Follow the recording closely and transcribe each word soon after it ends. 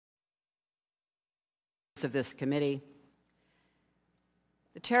members of this committee.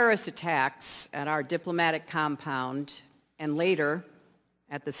 The terrorist attacks at our diplomatic compound and later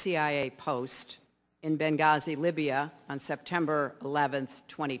at the CIA post in Benghazi, Libya on September 11,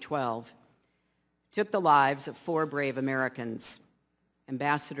 2012, took the lives of 4 brave Americans: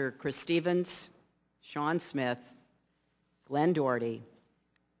 Ambassador Chris Stevens, Sean Smith, Glenn Doherty,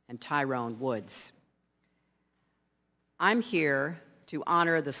 and Tyrone Woods. I'm here to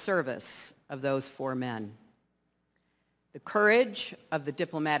honor the service of those 4 men, the courage of the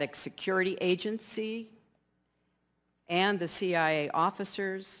Diplomatic Security Agency and the CIA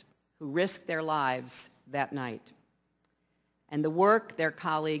officers who risked their lives that night, and the work their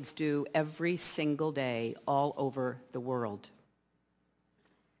colleagues do every single day all over the world.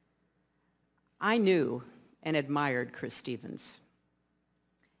 I knew and admired Chris Stevens.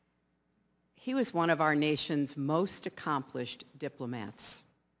 He was one of our nation's most accomplished diplomats.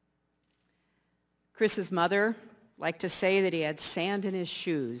 Chris's mother liked to say that he had sand in his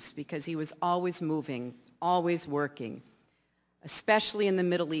shoes because he was always moving, always working, especially in the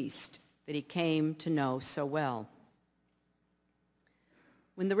Middle East that he came to know so well.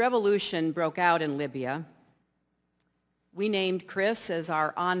 When the revolution broke out in Libya, we named Chris as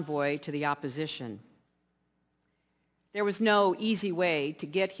our envoy to the opposition. There was no easy way to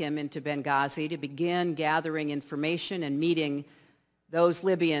get him into Benghazi to begin gathering information and meeting those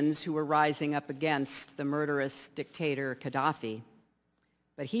Libyans who were rising up against the murderous dictator Gaddafi.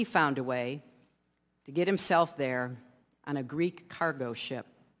 But he found a way to get himself there on a Greek cargo ship,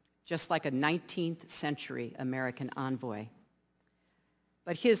 just like a 19th century American envoy.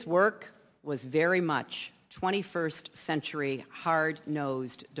 But his work was very much 21st century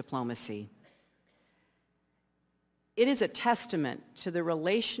hard-nosed diplomacy. It is a testament to the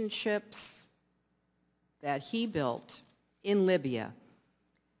relationships that he built in Libya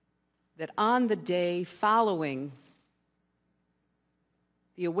that on the day following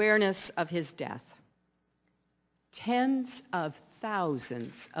the awareness of his death, tens of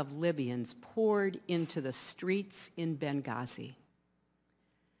thousands of Libyans poured into the streets in Benghazi.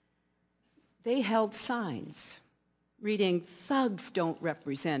 They held signs reading, "Thugs don't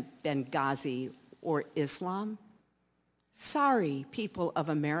represent Benghazi or Islam. Sorry, people of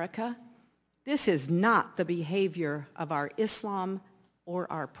America, this is not the behavior of our Islam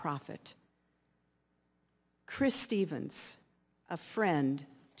or our prophet." Chris Stevens, a friend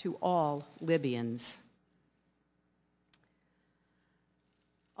to all Libyans.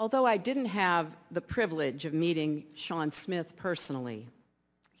 Although I didn't have the privilege of meeting Sean Smith personally,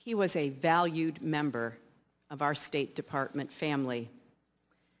 he was a valued member of our State Department family.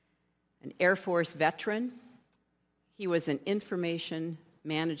 An Air Force veteran, he was an information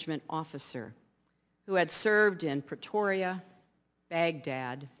management officer who had served in Pretoria,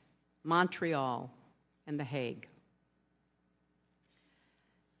 Baghdad, Montreal, and The Hague.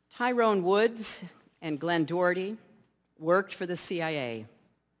 Tyrone Woods and Glenn Doherty worked for the CIA.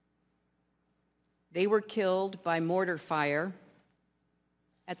 They were killed by mortar fire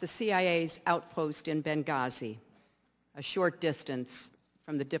at the CIA's outpost in Benghazi, a short distance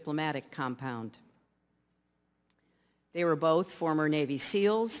from the diplomatic compound. They were both former Navy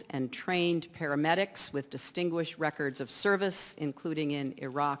SEALs and trained paramedics with distinguished records of service, including in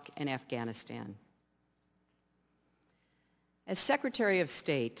Iraq and Afghanistan. As Secretary of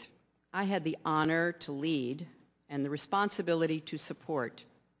State, I had the honor to lead and the responsibility to support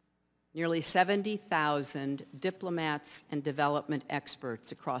nearly 70,000 diplomats and development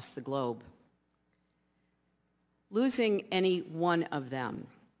experts across the globe. Losing any one of them,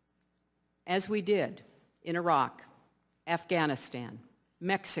 as we did in Iraq, Afghanistan,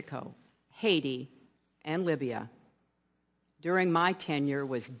 Mexico, Haiti, and Libya, during my tenure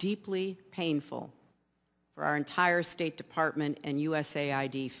was deeply painful for our entire State Department and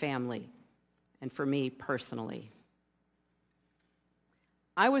USAID family, and for me personally.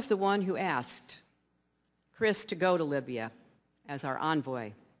 I was the one who asked Chris to go to Libya as our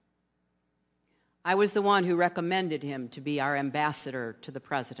envoy. I was the one who recommended him to be our ambassador to the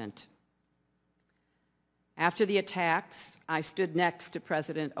president. After the attacks, I stood next to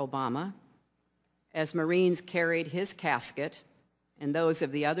President Obama as Marines carried his casket and those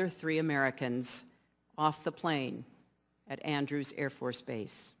of the other 3 Americans off the plane at Andrews Air Force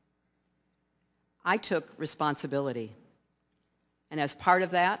Base. I took responsibility. And as part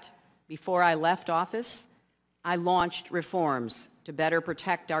of that, before I left office, I launched reforms to better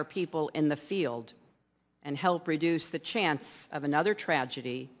protect our people in the field and help reduce the chance of another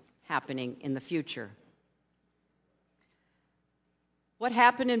tragedy happening in the future. What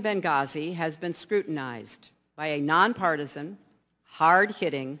happened in Benghazi has been scrutinized by a nonpartisan,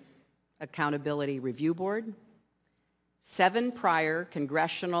 hard-hitting, Accountability Review Board, 7 prior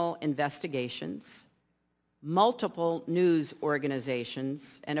congressional investigations, multiple news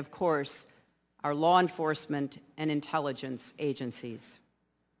organizations, and of course, our law enforcement and intelligence agencies.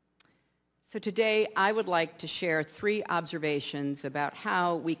 So today, I would like to share 3 observations about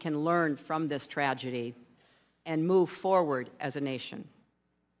how we can learn from this tragedy and move forward as a nation.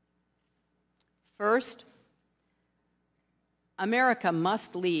 First, America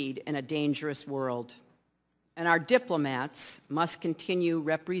must lead in a dangerous world, and our diplomats must continue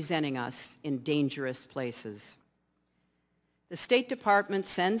representing us in dangerous places. The State Department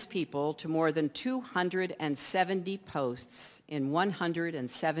sends people to more than 270 posts in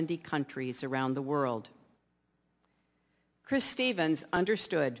 170 countries around the world. Chris Stevens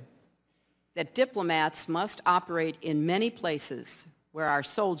understood that diplomats must operate in many places where our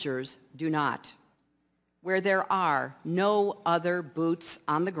soldiers do not, where there are no other boots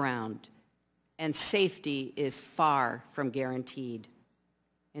on the ground, and safety is far from guaranteed.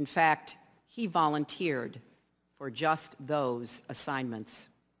 In fact, he volunteered for just those assignments.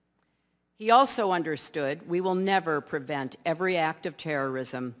 He also understood we will never prevent every act of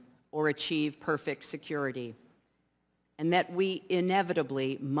terrorism or achieve perfect security, and that we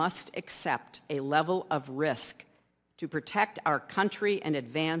inevitably must accept a level of risk to protect our country and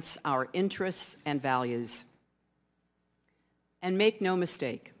advance our interests and values. And make no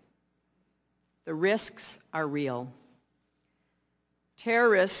mistake, the risks are real.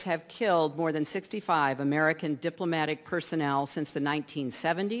 Terrorists have killed more than 65 American diplomatic personnel since the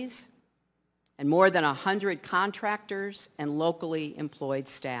 1970s, and more than 100 contractors and locally employed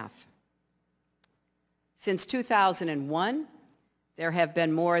staff. Since 2001, there have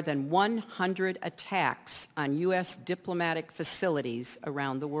been more than 100 attacks on U.S. diplomatic facilities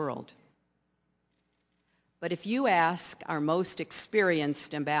around the world. But if you ask our most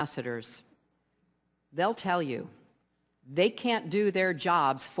experienced ambassadors, they'll tell you they can't do their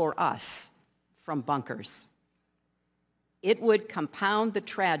jobs for us from bunkers. It would compound the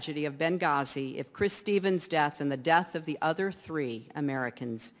tragedy of Benghazi if Chris Stevens' death and the death of the other 3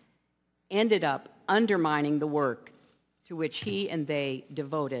 Americans ended up undermining the work to which he and they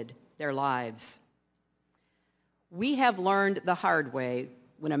devoted their lives. We have learned the hard way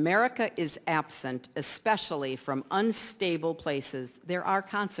when America is absent, especially from unstable places, there are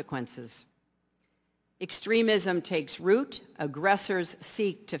consequences. Extremism takes root, aggressors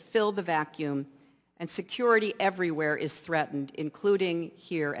seek to fill the vacuum, and security everywhere is threatened, including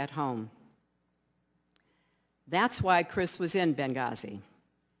here at home. That's why Chris was in Benghazi.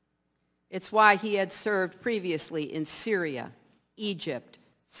 It's why he had served previously in Syria, Egypt,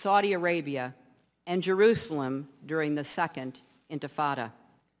 Saudi Arabia, and Jerusalem during the Second Intifada.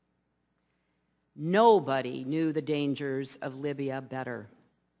 Nobody knew the dangers of Libya better.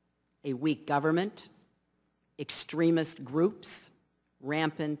 A weak government, extremist groups,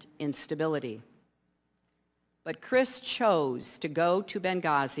 rampant instability. But Chris chose to go to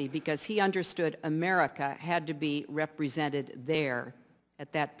Benghazi because he understood America had to be represented there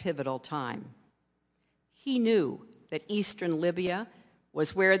at that pivotal time. He knew that eastern Libya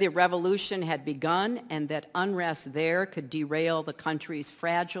was where the revolution had begun and that unrest there could derail the country's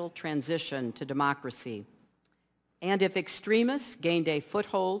fragile transition to democracy. And if extremists gained a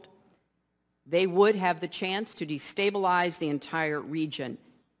foothold, they would have the chance to destabilize the entire region,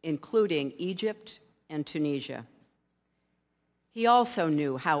 including Egypt and Tunisia. He also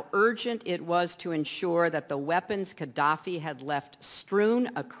knew how urgent it was to ensure that the weapons Gaddafi had left strewn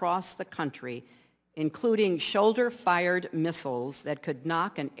across the country, including shoulder-fired missiles that could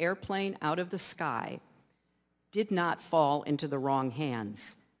knock an airplane out of the sky, did not fall into the wrong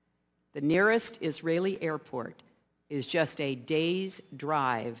hands. The nearest Israeli airport is just a day's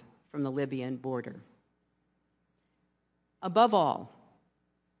drive from the Libyan border. Above all,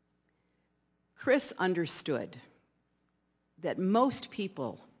 Chris understood that most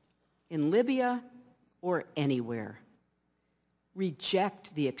people in Libya or anywhere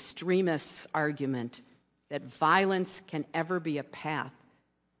reject the extremists' argument that violence can ever be a path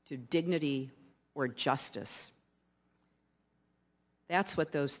to dignity or justice. That's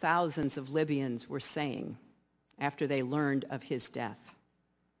what those thousands of Libyans were saying after they learned of his death.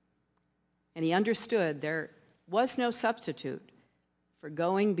 And he understood there was no substitute for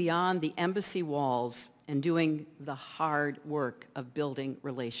going beyond the embassy walls and doing the hard work of building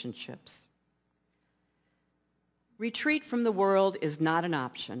relationships. Retreat from the world is not an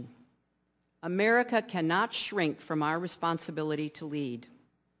option. America cannot shrink from our responsibility to lead.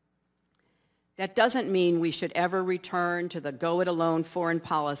 That doesn't mean we should ever return to the go-it-alone foreign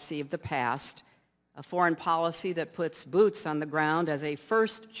policy of the past, a foreign policy that puts boots on the ground as a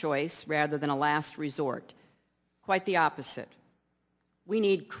first choice rather than a last resort. Quite the opposite. We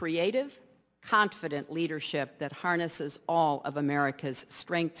need creative, confident leadership that harnesses all of America's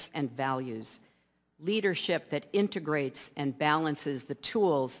strengths and values. Leadership that integrates and balances the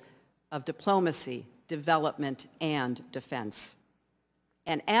tools of diplomacy, development, and defense.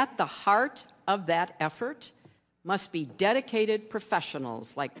 And at the heart of that effort must be dedicated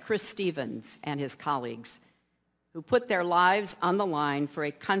professionals like Chris Stevens and his colleagues who put their lives on the line for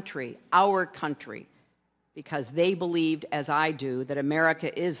a country, our country, because they believed, as I do, that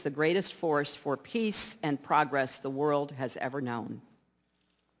America is the greatest force for peace and progress the world has ever known.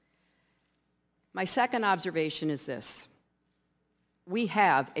 My second observation is this. We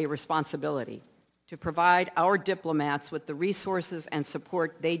have a responsibility to provide our diplomats with the resources and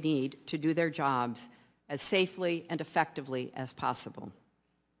support they need to do their jobs as safely and effectively as possible.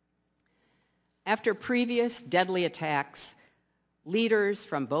 After previous deadly attacks, leaders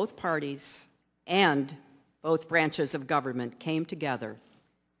from both parties and both branches of government came together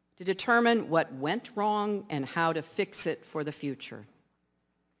to determine what went wrong and how to fix it for the future.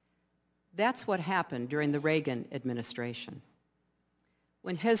 That's what happened during the Reagan administration.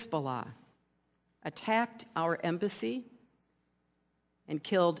 When Hezbollah attacked our embassy and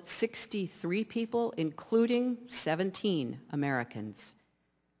killed 63 people, including 17 Americans,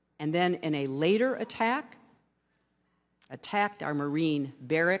 and then in a later attack, attacked our Marine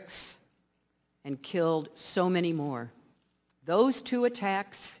barracks and killed so many more. Those two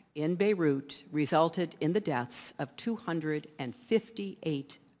attacks in Beirut resulted in the deaths of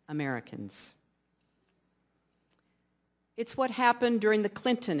 258 Americans. It's what happened during the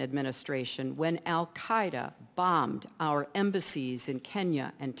Clinton administration when al-Qaeda bombed our embassies in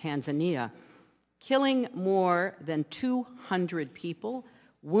Kenya and Tanzania, killing more than 200 people,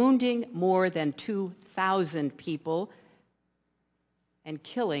 wounding more than 2,000 people, and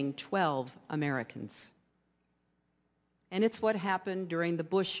killing 12 Americans. And it's what happened during the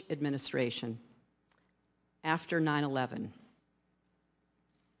Bush administration after 9/11.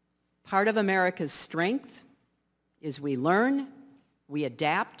 Part of America's strength is we learn, we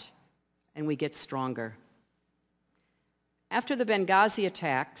adapt, and we get stronger. After the Benghazi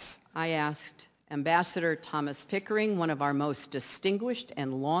attacks, I asked Ambassador Thomas Pickering, one of our most distinguished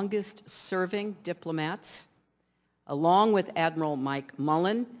and longest-serving diplomats, along with Admiral Mike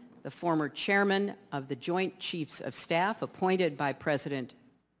Mullen, the former chairman of the Joint Chiefs of Staff appointed by President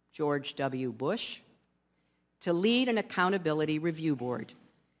George W. Bush, to lead an accountability review board.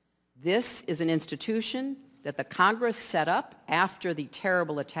 This is an institution that the Congress set up after the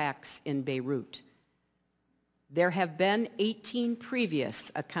terrible attacks in Beirut. There have been 18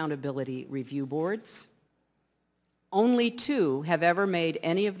 previous accountability review boards. Only 2 have ever made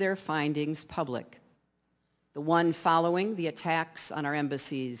any of their findings public. The one following the attacks on our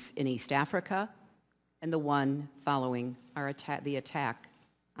embassies in East Africa, and the one following the attack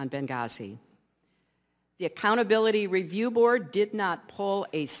on Benghazi. The Accountability Review Board did not pull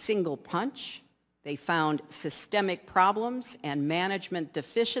a single punch. They found systemic problems and management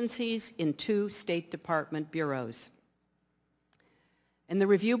deficiencies in 2 State Department bureaus. And the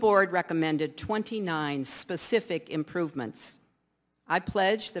review board recommended 29 specific improvements. I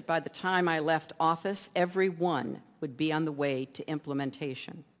pledged that by the time I left office, every one would be on the way to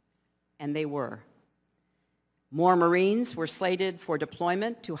implementation. And they were. More Marines were slated for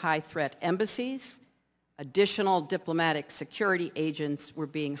deployment to high-threat embassies. Additional diplomatic security agents were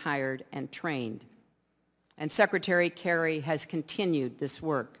being hired and trained. And Secretary Kerry has continued this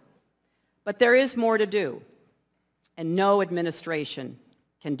work. But there is more to do, and no administration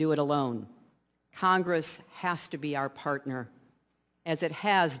can do it alone. Congress has to be our partner, as it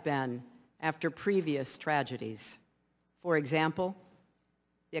has been after previous tragedies. For example,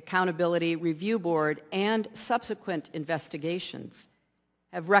 the Accountability Review Board and subsequent investigations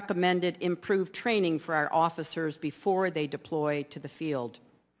have recommended improved training for our officers before they deploy to the field.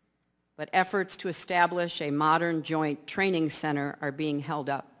 But efforts to establish a modern joint training center are being held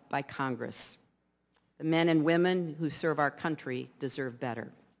up by Congress. The men and women who serve our country deserve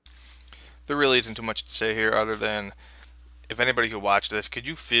better. There really isn't too much to say here other than, if anybody who watched this, could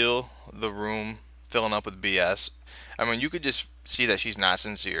you feel the room filling up with BS? I mean, you could just see that she's not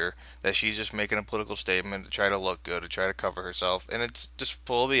sincere, that she's just making a political statement to try to look good, to try to cover herself, and it's just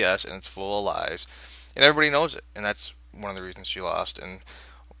full of BS and it's full of lies, and everybody knows it, and that's one of the reasons she lost and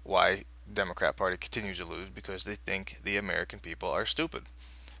why the Democrat Party continues to lose, because they think the American people are stupid.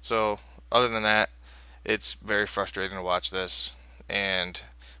 So other than that, it's very frustrating to watch this,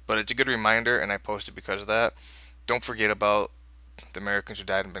 but it's a good reminder, and I post it because of that. Don't forget about the Americans who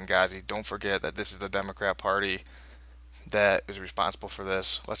died in Benghazi. Don't forget that this is the Democrat Party that is responsible for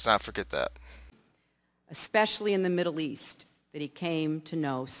this. Let's not forget that. Especially in the Middle East, that he came to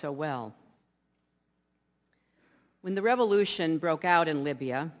know so well. When the revolution broke out in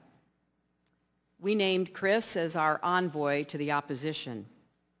Libya, we named Chris as our envoy to the opposition.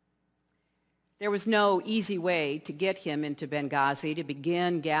 There was no easy way to get him into Benghazi to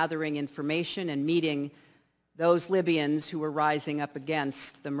begin gathering information and meeting those Libyans who were rising up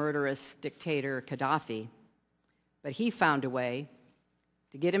against the murderous dictator Gaddafi. But he found a way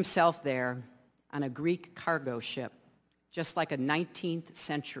to get himself there on a Greek cargo ship, just like a 19th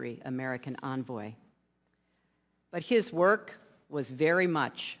century American envoy. But his work was very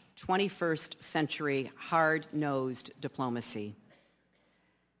much 21st century hard-nosed diplomacy.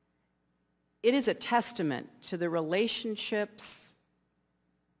 It is a testament to the relationships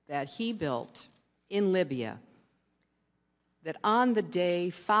that he built in Libya that on the day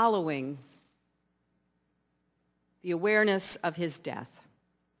following the awareness of his death,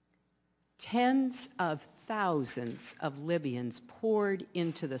 tens of thousands of Libyans poured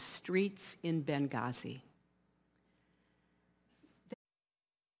into the streets in Benghazi.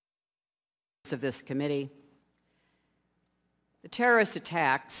 Of this committee, the terrorist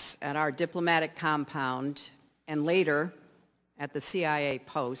attacks at our diplomatic compound and later at the CIA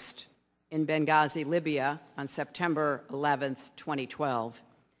post in Benghazi, Libya on September 11th, 2012,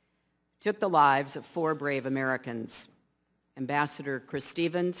 took the lives of 4 brave Americans, Ambassador Chris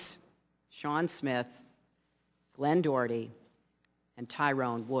Stevens, Sean Smith, Glenn Doherty, and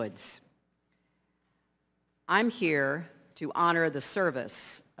Tyrone Woods. I'm here to honor the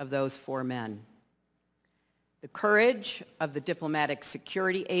service of those 4 men, the courage of the Diplomatic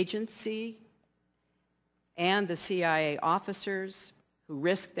Security Agency and the CIA officers who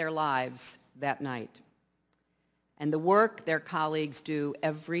risked their lives that night, and the work their colleagues do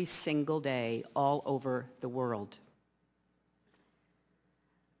every single day all over the world.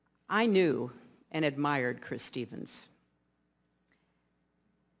 I knew and admired Chris Stevens.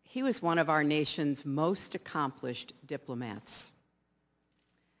 He was one of our nation's most accomplished diplomats.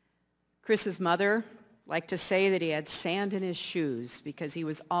 Chris's mother liked to say that he had sand in his shoes because he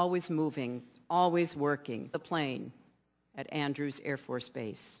was always moving, always working the plane at Andrews Air Force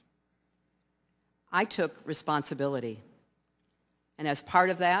Base. I took responsibility. And as part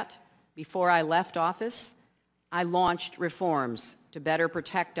of that, before I left office, I launched reforms to better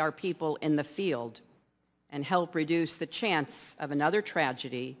protect our people in the field and help reduce the chance of another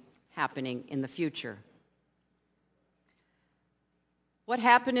tragedy happening in the future. What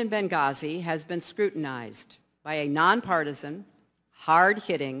happened in Benghazi has been scrutinized by a nonpartisan,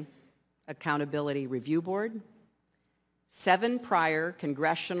 hard-hitting accountability review board, 7 prior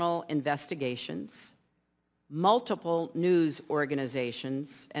congressional investigations, multiple news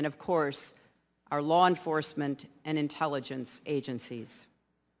organizations, and of course, our law enforcement and intelligence agencies.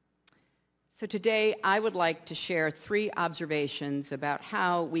 So today, I would like to share 3 observations about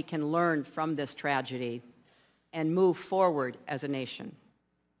how we can learn from this tragedy and move forward as a nation.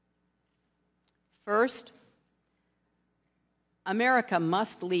 First, America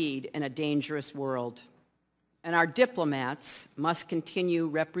must lead in a dangerous world, and our diplomats must continue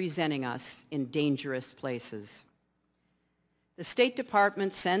representing us in dangerous places. The State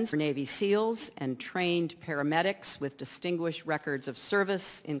Department sends Navy SEALs and trained paramedics with distinguished records of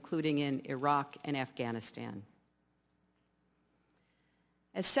service, including in Iraq and Afghanistan.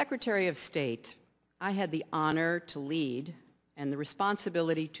 As Secretary of State, I had the honor to lead and the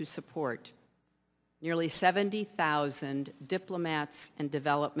responsibility to support nearly 70,000 diplomats and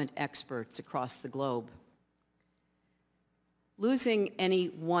development experts across the globe. Losing any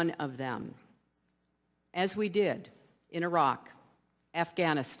one of them, as we did in Iraq,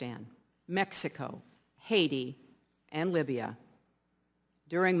 Afghanistan, Mexico, Haiti, and Libya,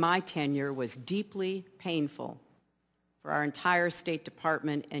 during my tenure was deeply painful for our entire State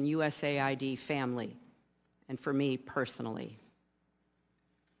Department and USAID family, and for me personally.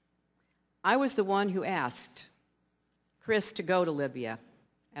 I was the one who asked Chris to go to Libya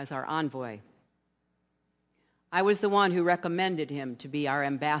as our envoy. I was the one who recommended him to be our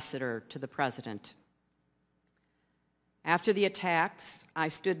ambassador to the president. After the attacks, I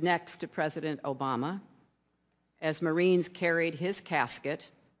stood next to President Obama as Marines carried his casket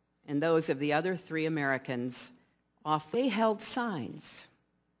and those of the other 3 Americans off. They held signs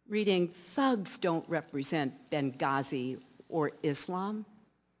reading, "Thugs don't represent Benghazi or Islam.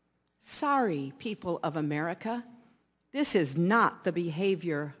 Sorry, people of America, this is not the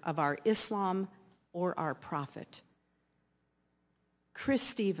behavior of our Islam or our prophet." Chris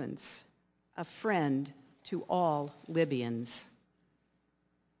Stevens, a friend to all Libyans,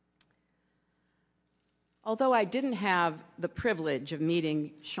 Although I didn't have the privilege of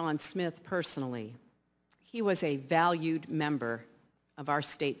meeting Sean Smith personally, he was a valued member of our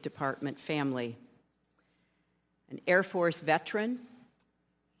State Department family. An Air Force veteran,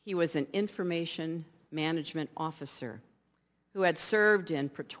 he was an information management officer who had served in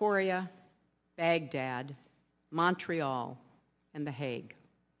Pretoria, Baghdad, Montreal, and The Hague.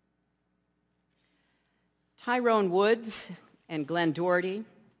 Tyrone Woods and Glenn Doherty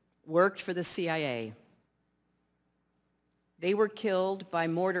worked for the CIA. They were killed by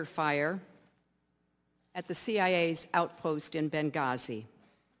mortar fire at the CIA's outpost in Benghazi,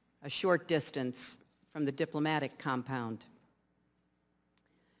 a short distance from the diplomatic compound.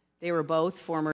 They were both former